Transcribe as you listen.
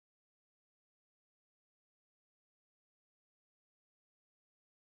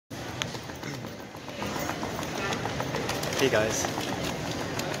Hey guys,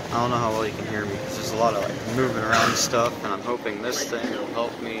 I don't know how well you can hear me because there's a lot of like moving around stuff, and I'm hoping this thing will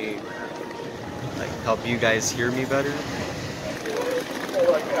help me, like help you guys hear me better.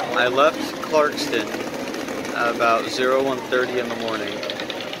 I left Clarkston at about 01:30 in the morning,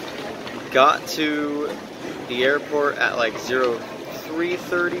 got to the airport at like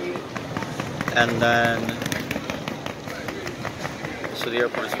 03:30, and then, so the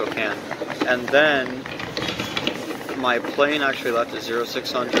airport in Spokane, and then my plane actually left at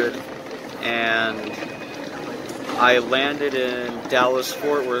 0600, and I landed in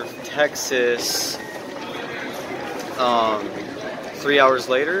Dallas-Fort Worth, Texas 3 hours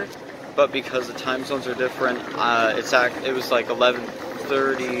later, but because the time zones are different, it was like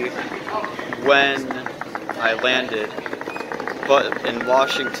 11:30 when I landed, but in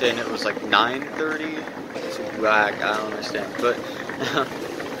Washington it was like 9:30. It's whack, I don't understand, but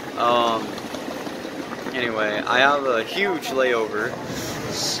anyway, I have a huge layover,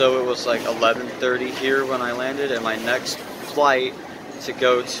 so it was like 11:30 here when I landed, and my next flight to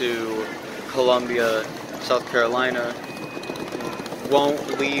go to Columbia, South Carolina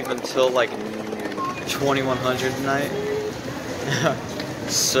won't leave until like 2100 tonight.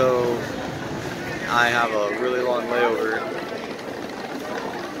 So I have a really long layover.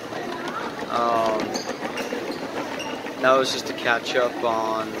 That was just to catch up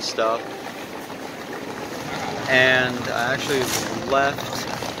on stuff. And I actually left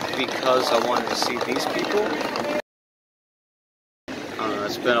because I wanted to see these people. I don't know,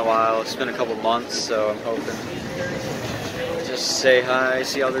 it's been a while, it's been a couple months, so I'm hoping just say hi,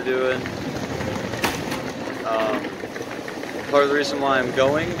 see how they're doing. Part of the reason why I'm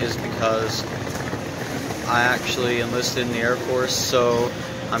going is because I actually enlisted in the Air Force, so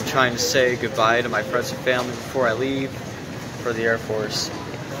I'm trying to say goodbye to my friends and family before I leave for the Air Force,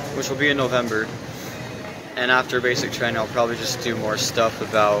 which will be in November. And after basic training, I'll probably just do more stuff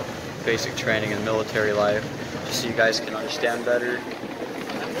about basic training and military life, just so you guys can understand better.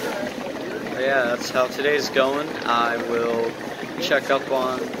 But yeah, that's how today's going. I will check up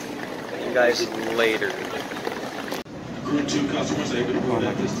on you guys later. Crew 2 customers able to board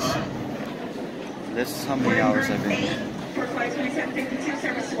at this time. This is how many hours I've been here.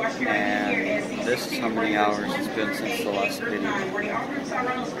 And this is how many hours it's been since the last video.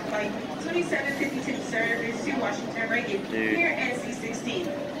 Dude,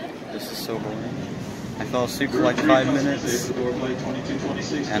 this is so boring. I fell asleep for like 5 minutes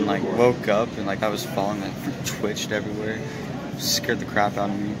and like woke up and like I was falling, I twitched everywhere. Scared the crap out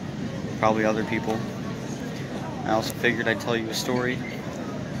of me. Probably other people. I also figured I'd tell you a story.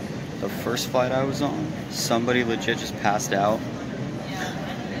 The first flight I was on, somebody legit just passed out,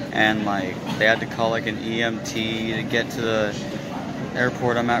 and like they had to call like an EMT to get to the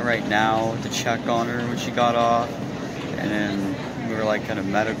airport I'm at right now to check on her when she got off, and then we were like kind of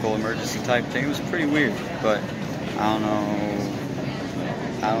medical emergency type thing. It was pretty weird, but I don't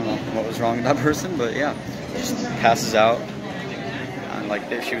know what was wrong with that person, but yeah, just passes out, and like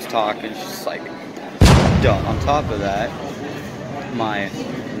she was talking, she's just like done. On top of that, my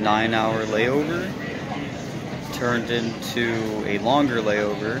 9-hour layover turned into a longer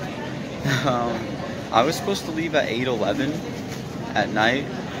layover. I was supposed to leave at 8:11 at night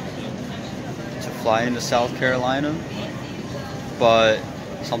to fly into South Carolina, but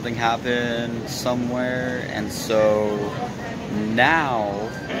something happened somewhere, and so now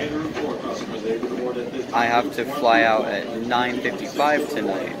I have to fly out at 9:55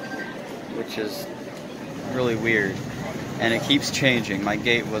 tonight, which is really weird. And it keeps changing. My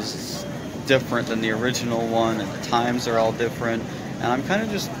gate was different than the original one, and the times are all different. And I'm kind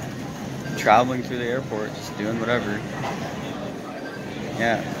of just traveling through the airport, just doing whatever.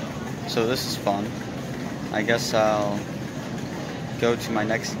 Yeah, so this is fun. I guess I'll go to my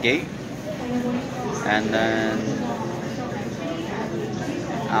next gate, and then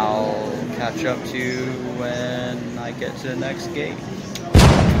I'll catch up to you when I get to the next gate.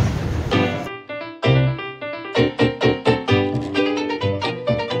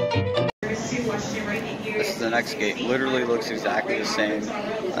 This is the next gate. Literally looks exactly the same.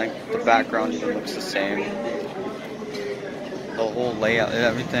 Like the background even looks the same. The whole layout,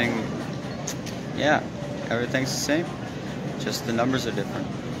 everything. Yeah, everything's the same. Just the numbers are different.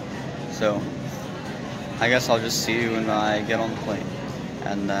 So I guess I'll just see you when I get on the plane,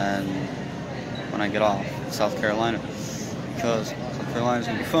 and then when I get off in South Carolina, because South Carolina's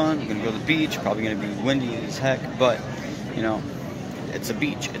gonna be fun. I'm gonna go to the beach. Probably gonna be windy as heck, but you know, it's a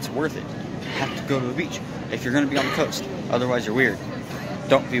beach. It's worth it. Have to go to the beach if you're going to be on the coast. Otherwise, you're weird.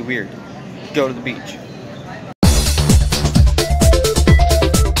 Don't be weird. Go to the beach.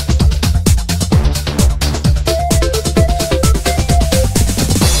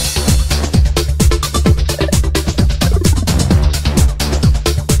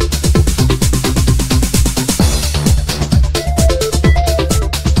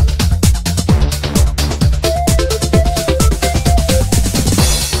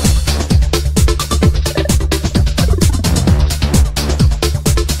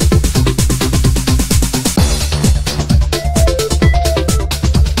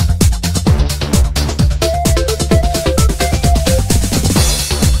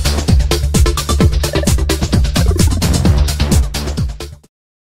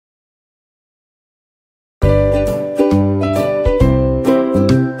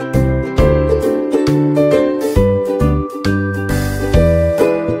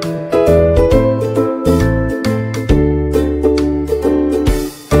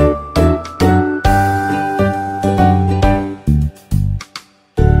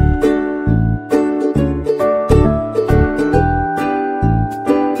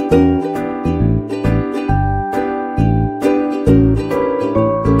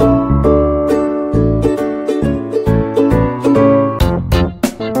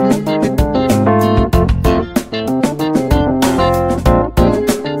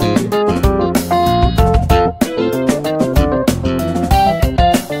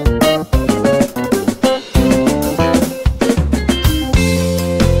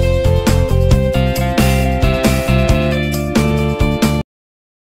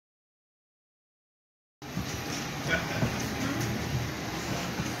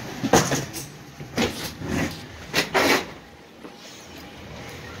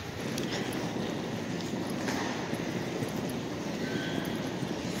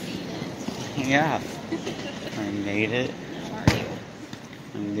 Yeah. I made it.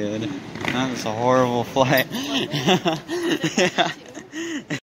 I'm good. That was a horrible flight. Yeah.